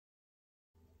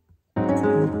Hi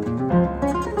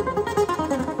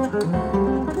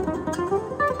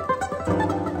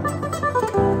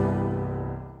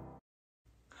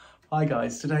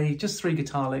guys, today just 3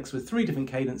 guitar licks with 3 different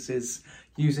cadences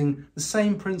using the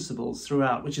same principles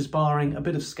throughout, which is barring a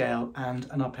bit of scale and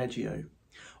an arpeggio.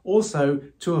 Also,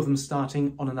 2 of them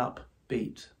starting on an up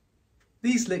beat.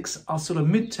 These licks are sort of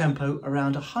mid-tempo,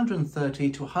 around 130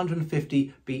 to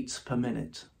 150 beats per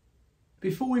minute.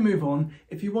 Before we move on,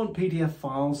 if you want PDF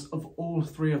files of all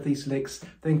 3 of these licks,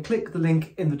 then click the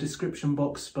link in the description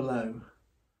box below.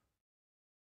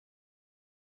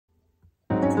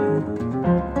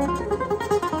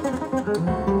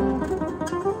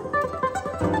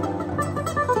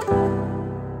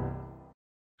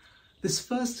 This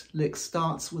first lick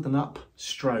starts with an up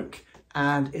stroke,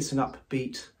 and it's an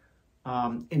upbeat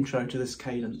intro to this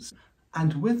cadence.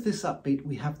 And with this upbeat,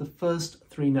 we have the first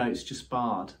 3 notes just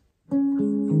barred,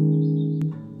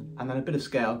 and then a bit of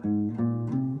scale.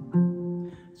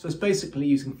 So it's basically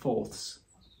using fourths.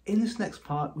 In this next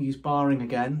part, we use barring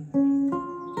again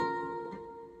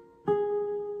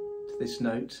to this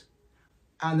note,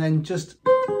 and then just.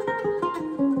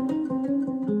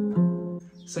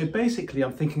 So basically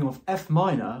I'm thinking of F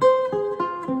minor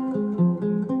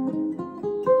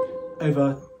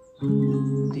over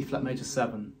D flat major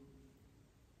 7.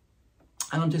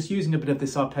 And I'm just using a bit of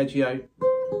this arpeggio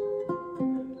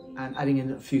and adding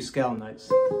in a few scale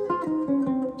notes,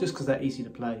 just because they're easy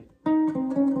to play.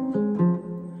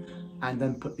 And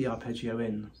then put the arpeggio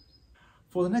in.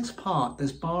 For the next part,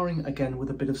 there's barring again with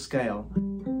a bit of scale.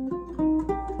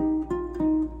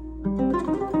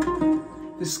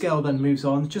 This scale then moves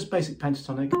on, just basic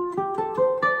pentatonic.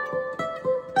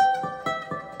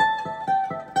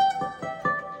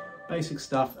 Basic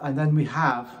stuff, and then we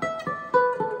have,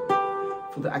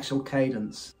 for the actual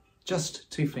cadence,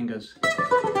 just 2 fingers.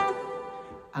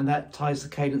 And that ties the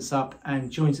cadence up and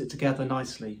joins it together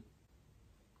nicely.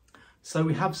 So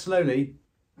we have slowly.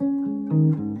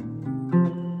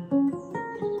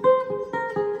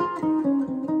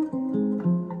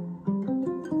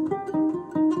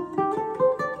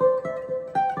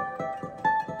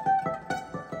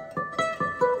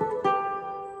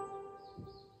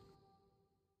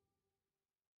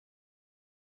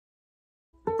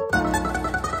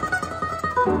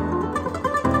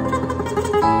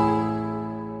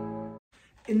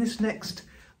 In this next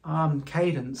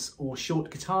cadence or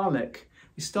short guitar lick,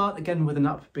 we start again with an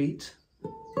upbeat,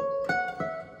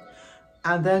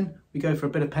 and then we go for a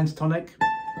bit of pentatonic,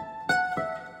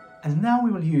 and now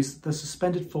we will use the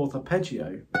suspended 4th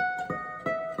arpeggio.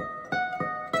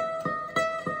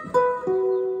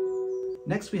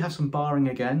 Next we have some barring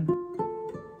again,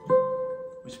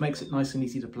 which makes it nice and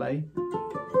easy to play.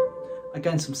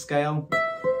 Again, some scale.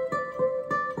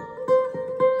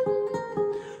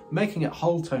 Making it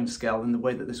whole tone scale in the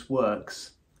way that this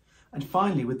works. And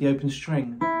finally with the open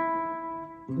string.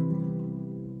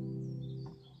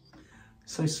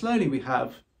 So slowly we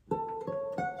have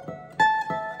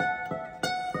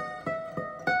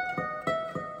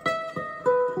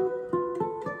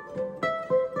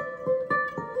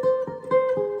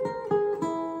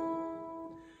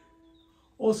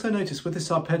also notice with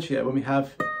this arpeggio, when we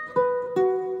have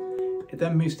it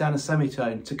then moves down a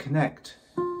semitone to connect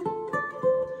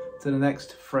to the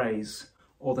next phrase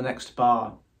or the next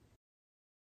bar.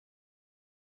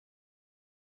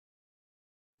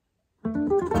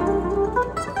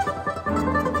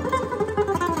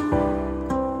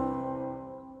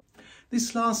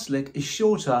 This last lick is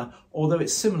shorter, although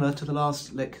it's similar to the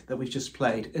last lick that we've just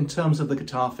played in terms of the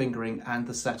guitar fingering and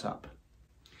the setup.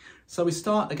 So we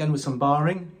start again with some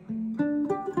barring,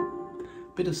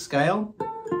 bit of scale,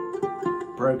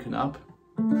 broken up,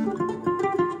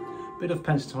 bit of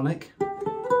pentatonic,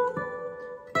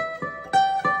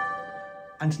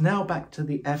 and now back to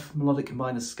the F melodic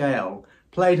minor scale,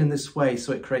 played in this way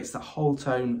so it creates that whole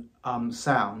tone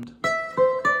sound.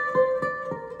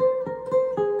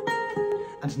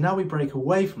 And now we break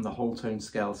away from the whole tone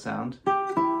scale sound.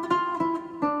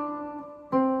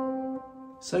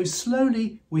 So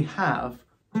slowly we have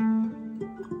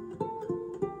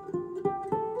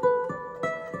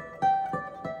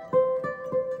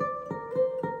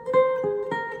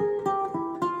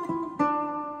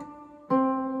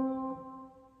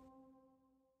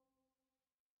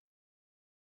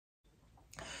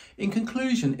In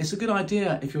conclusion, it's a good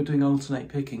idea if you're doing alternate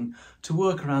picking to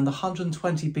work around the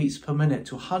 120 beats per minute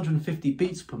to 150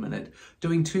 beats per minute,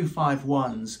 doing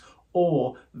 2-5-1s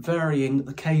or varying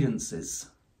the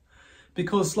cadences.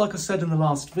 Because like I said in the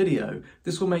last video,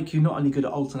 this will make you not only good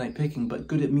at alternate picking but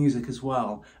good at music as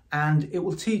well, and it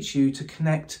will teach you to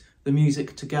connect the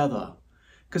music together.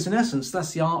 Because in essence,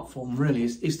 that's the art form really,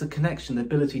 is the connection, the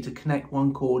ability to connect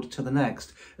one chord to the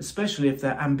next, especially if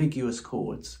they're ambiguous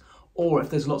chords, or if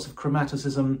there's lots of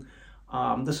chromaticism.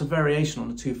 There's a variation on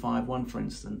the 2-5-1, for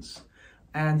instance.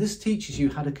 And this teaches you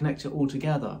how to connect it all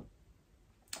together.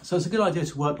 So it's a good idea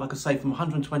to work, like I say, from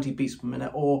 120 beats per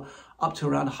minute or up to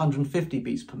around 150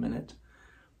 beats per minute,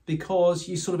 because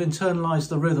you sort of internalise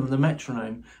the rhythm, the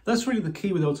metronome. That's really the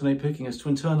key with alternate picking, is to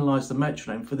internalise the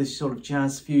metronome for this sort of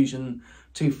jazz fusion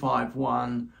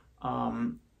 2-5-1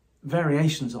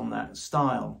 variations on that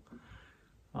style.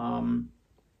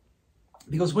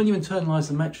 Because when you internalise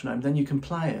the metronome, then you can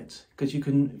play it, because you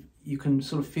can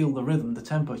sort of feel the rhythm, the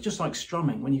tempo. It's just like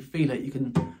strumming. When you feel it, you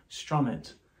can strum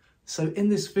it. So in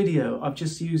this video, I've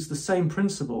just used the same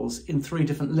principles in 3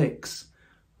 different licks.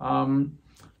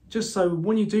 Just so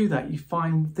when you do that, you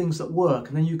find things that work,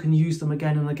 and then you can use them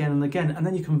again and again and again, and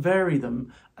then you can vary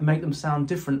them and make them sound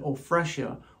different or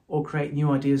fresher, or create new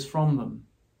ideas from them.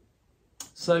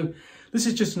 So this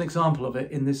is just an example of it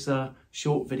in this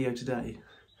short video today.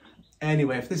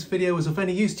 Anyway, if this video was of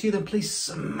any use to you, then please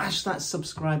smash that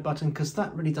subscribe button, because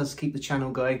that really does keep the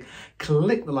channel going.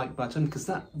 Click the like button, because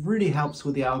that really helps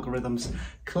with the algorithms.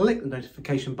 Click the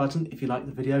notification button if you like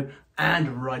the video,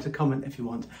 and write a comment if you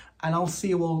want. And I'll see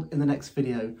you all in the next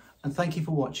video. And thank you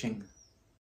for watching.